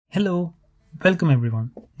Hello, welcome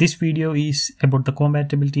everyone. This video is about the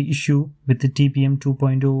compatibility issue with the TPM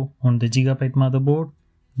 2.0 on the Gigabyte motherboard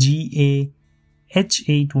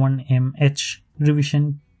GA-H81M-H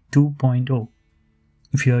revision 2.0.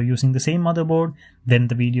 If you are using the same motherboard, then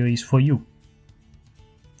the video is for you.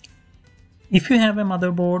 If you have a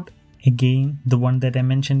motherboard, again the one that I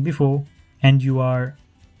mentioned before, and you are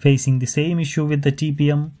facing the same issue with the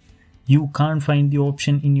TPM, you can't find the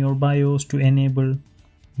option in your BIOS to enable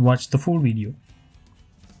watch the full video.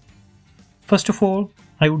 First of all,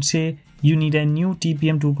 I would say you need a new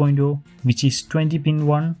TPM 2.0 which is 20-pin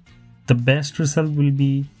one. The best result will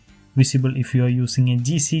be visible if you are using a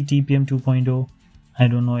GC-TPM 2.0. I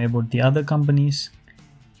don't know about the other companies,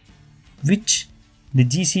 which the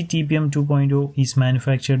GC-TPM 2.0 is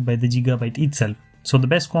manufactured by the Gigabyte itself. So the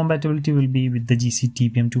best compatibility will be with the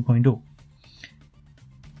GC-TPM 2.0.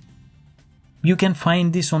 You can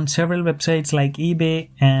find this on several websites like eBay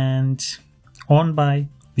and OnBuy,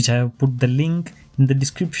 which I have put the link in the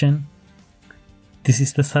description. This is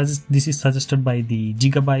suggested by the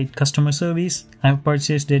Gigabyte customer service. I have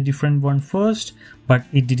purchased a different one first, but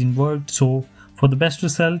it didn't work. So for the best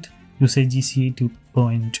result, you say GC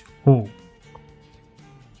 2.0.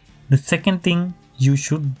 The second thing you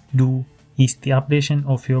should do is the updation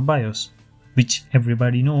of your BIOS, which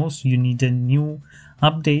everybody knows you need a new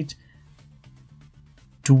update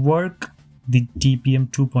to work the TPM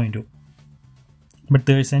 2.0. But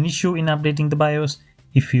there is an issue in updating the BIOS.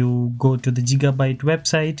 If you go to the Gigabyte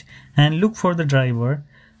website and look for the driver,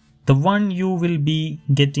 the one you will be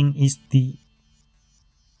getting is the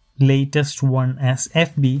latest one as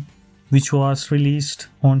FB, which was released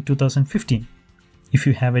on 2015. If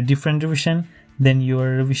you have a different revision, then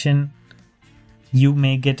your revision, you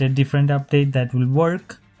may get a different update that will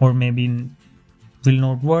work or maybe will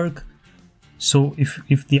not work. So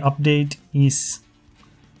if the update is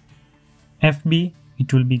FB,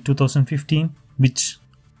 it will be 2015, which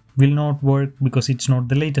will not work because it's not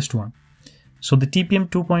the latest one. So the TPM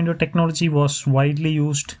 2.0 technology was widely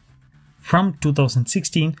used from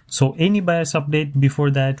 2016. So any BIOS update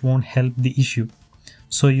before that won't help the issue.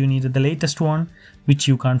 So you need the latest one, which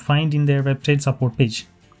you can't find in their website support page.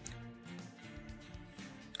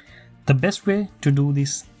 The best way to do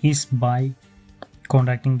this is by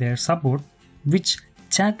contacting their support, which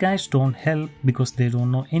chat guys don't help because they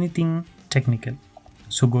don't know anything technical.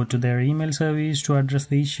 So go to their email service to address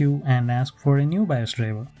the issue and ask for a new BIOS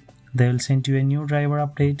driver. They will send you a new driver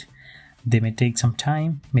update. They may take some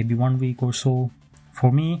time, maybe 1 week or so.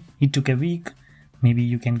 For me, it took a week. Maybe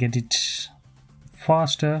you can get it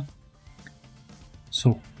faster.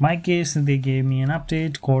 So my case, they gave me an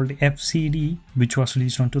update called FCD, which was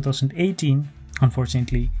released on 2018.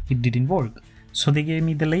 Unfortunately, it didn't work. So they gave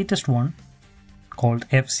me the latest one called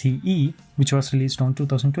FCE, which was released on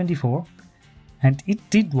 2024, and it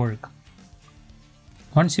did work.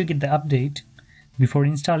 Once you get the update, before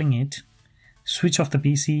installing it, switch off the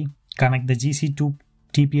PC, connect the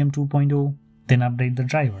GC-TPM 2.0, then update the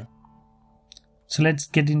driver. So let's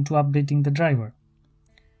get into updating the driver.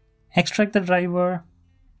 Extract the driver.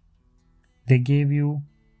 They gave you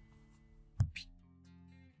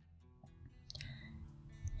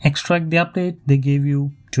extract the update. They gave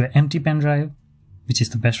you to an empty pen drive, which is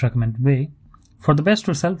the best recommended way. For the best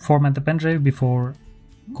result, format the pen drive before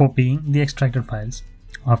copying the extracted files.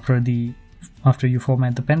 After you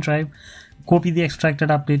format the pen drive, copy the extracted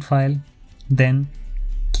update file, then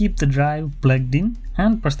keep the drive plugged in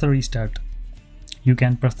and press the restart. You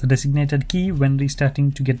can press the designated key when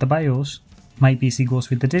restarting to get the BIOS. My PC goes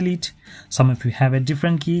with the delete. Some of you have a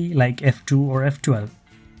different key like F2 or F12.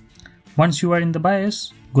 Once you are in the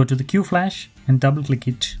BIOS, go to the Q flash and double click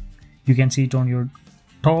it. You can see it on your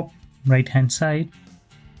top right hand side.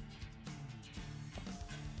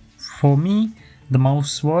 For me, the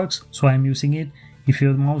mouse works, so I'm using it. If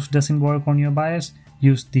your mouse doesn't work on your BIOS,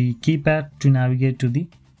 use the keypad to navigate to the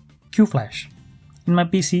Q flash. In my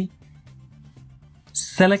PC,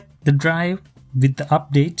 select the drive with the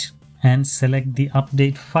update and select the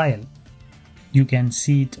update file. You can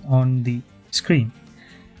see it on the screen.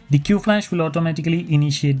 The Q flash will automatically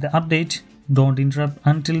initiate the update. Don't interrupt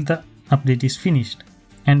until the update is finished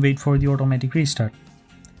and wait for the automatic restart.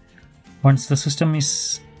 Once the system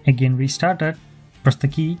is again restarted, press the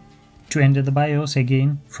key to enter the BIOS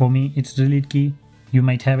again. For me, it's the delete key. You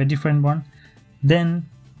might have a different one. Then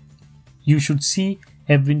you should see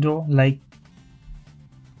a window like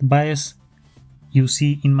BIOS you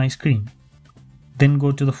see in my screen. Then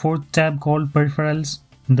go to the fourth tab called Peripherals.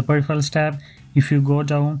 In the Peripherals tab, if you go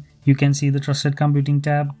down, you can see the Trusted Computing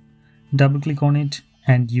tab. Double click on it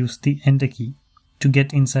and use the Enter key to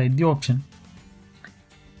get inside the option.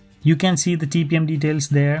 you can see the TPM details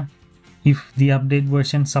there if the update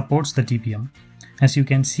version supports the TPM. As you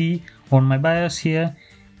can see on my BIOS here,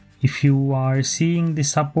 if you are seeing the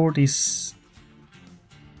support is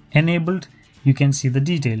enabled, you can see the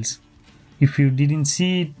details. If you didn't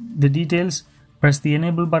see the details, press the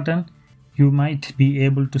enable button, you might be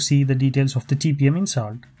able to see the details of the TPM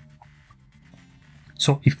installed.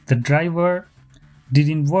 So if the driver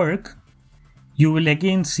didn't work, you will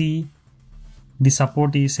again see the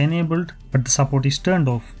support is enabled but the support is turned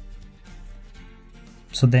off.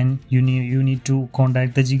 So then you need to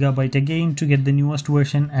contact the Gigabyte again to get the newest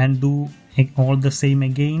version and do all the same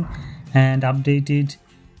again and update it,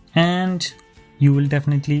 and you will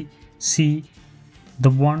definitely see the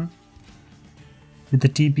one with the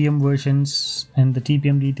TPM versions and the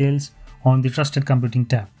TPM details on the Trusted Computing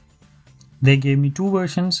tab. They gave me two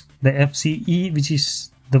versions. The FCE, which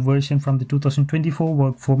is the version from the 2024,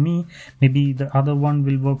 worked for me. Maybe the other one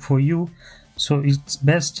will work for you. So it's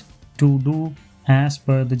best to do as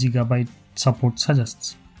per the Gigabyte support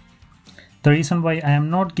suggests. The reason why I am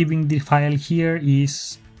not giving the file here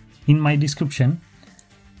is in my description.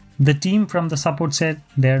 The team from the support said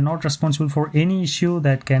they are not responsible for any issue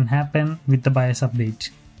that can happen with the BIOS update.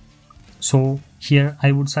 So here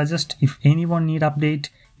I would suggest, if anyone need update,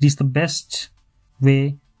 it is the best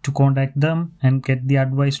way to contact them and get the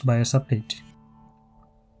advised BIOS update.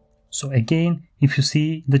 So again, if you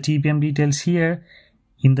see the TPM details here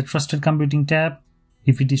in the Trusted Computing tab,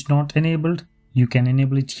 if it is not enabled, you can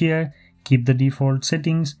enable it here. Keep the default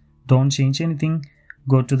settings, don't change anything,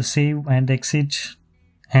 go to the save and exit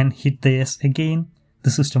and hit the yes again.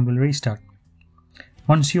 The system will restart.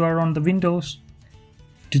 Once you are on the Windows,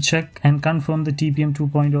 to check and confirm the TPM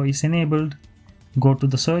 2.0 is enabled, go to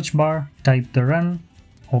the search bar, type the run,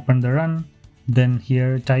 open the run, then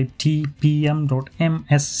here type tpm.msc,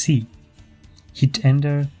 hit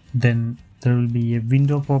enter, then there will be a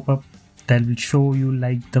window pop up that will show you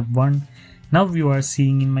like the one now you are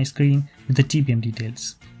seeing in my screen with the TPM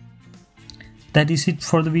details. That is it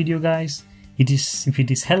for the video, guys. If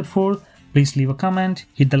it is helpful, please leave a comment,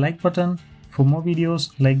 hit the like button. For more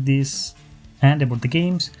videos like this and about the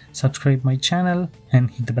games, subscribe my channel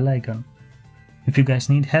and hit the bell icon. If you guys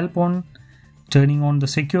need help on turning on the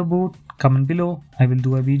secure boot, comment below. I will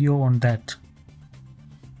do a video on that.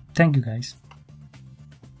 Thank you, guys.